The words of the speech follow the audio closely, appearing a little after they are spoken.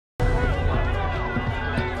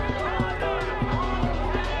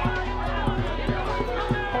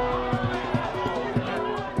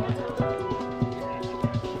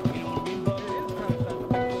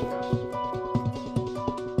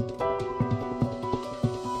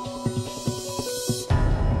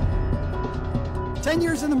10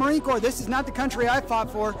 years in the Marine Corps. This is not the country I fought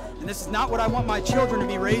for, and this is not what I want my children to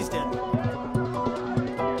be raised in.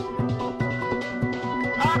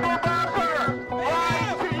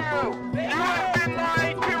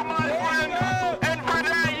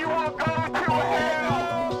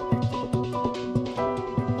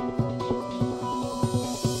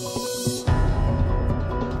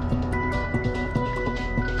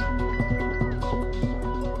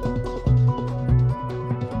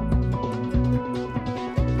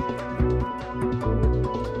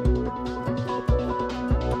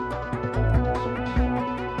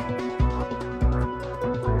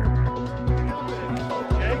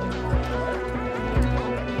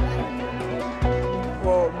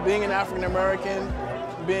 Being an African American,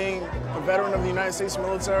 being a veteran of the United States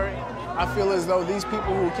military, I feel as though these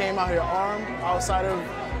people who came out here armed outside of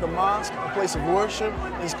the mosque, a place of worship,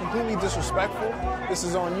 is completely disrespectful. This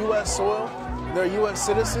is on U.S. soil. They're U.S.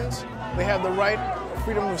 citizens. They have the right of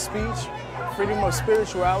freedom of speech, freedom of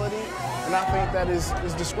spirituality, and I think that is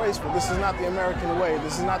disgraceful. This is not the American way.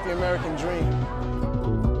 This is not the American dream.